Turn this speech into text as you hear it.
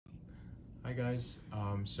Hi guys,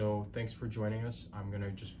 so thanks for joining us. I'm going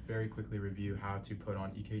to just very quickly review how to put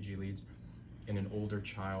on EKG leads in an older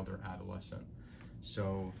child or adolescent.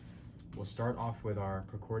 So we'll start off with our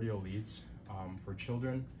Precordial leads. For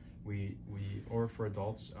children, or for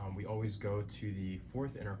adults, we always go to the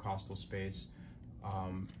fourth intercostal space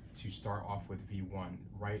to start off with V1,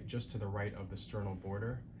 right just to the right of the sternal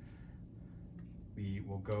border. We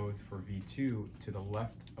will go for V2 to the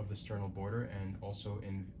left of the sternal border and also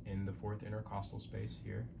in the fourth intercostal space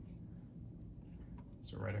here.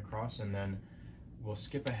 So right across, and then we'll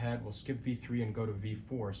skip ahead, we'll skip V3 and go to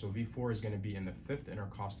V4. So V4 is going to be in the fifth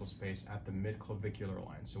intercostal space at the mid-clavicular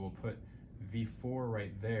line. So we'll put V4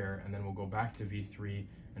 right there, and then we'll go back to V3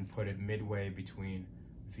 and put it midway between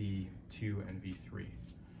V2 and V3.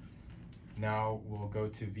 Now we'll go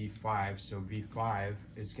to V5. So V5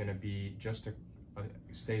 is going to be just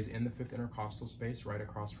stays in the fifth intercostal space right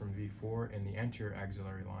across from V4 in the anterior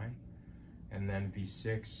axillary line, and then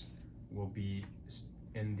V6 will be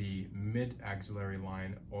in the mid axillary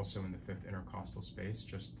line, also in the fifth intercostal space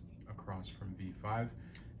just across from V5.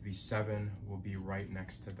 V7 will be right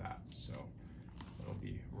next to that, so it'll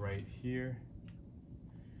be right here.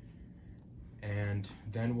 And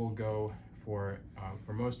then we'll go for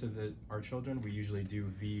most of our children, we usually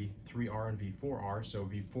do V3R and V4R. So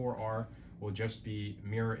V4R will just be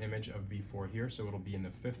mirror image of V4 here, so it'll be in the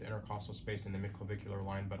fifth intercostal space in the midclavicular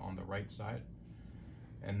line, but on the right side.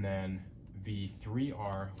 And then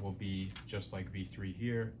V3R will be just like V3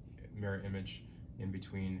 here, mirror image in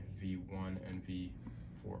between V1 and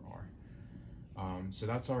V4R. So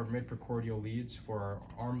that's our mid-precordial leads. For our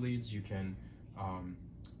arm leads, you can,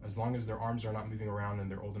 as long as their arms are not moving around and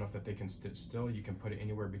they're old enough that they can sit still, you can put it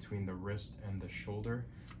anywhere between the wrist and the shoulder.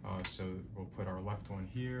 So we'll put our left one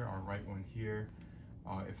here, our right one here.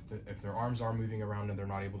 If their arms are moving around and they're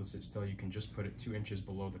not able to sit still, you can just put it 2 inches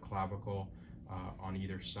below the clavicle on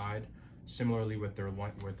either side. Similarly with their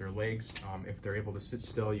legs, if they're able to sit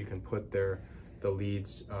still, you can put the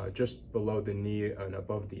leads just below the knee and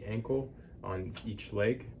above the ankle on each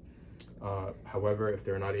leg. However, if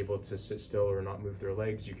they're not able to sit still or not move their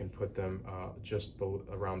legs, you can put them just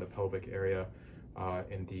around the pelvic area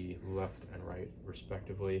in the left and right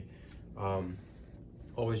respectively.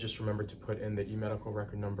 Always just remember to put in the e-medical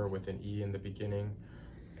record number with an E in the beginning,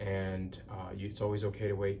 and it's always okay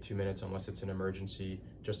to wait 2 minutes unless it's an emergency,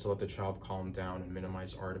 just to let the child calm down and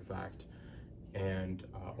minimize artifact. And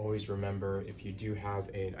always remember, if you do have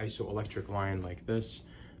an isoelectric line like this,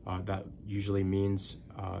 that usually means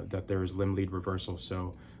that there is limb lead reversal.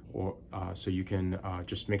 So you can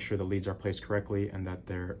just make sure the leads are placed correctly and that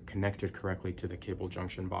they're connected correctly to the cable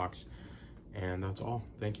junction box. And that's all.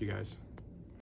 Thank you guys.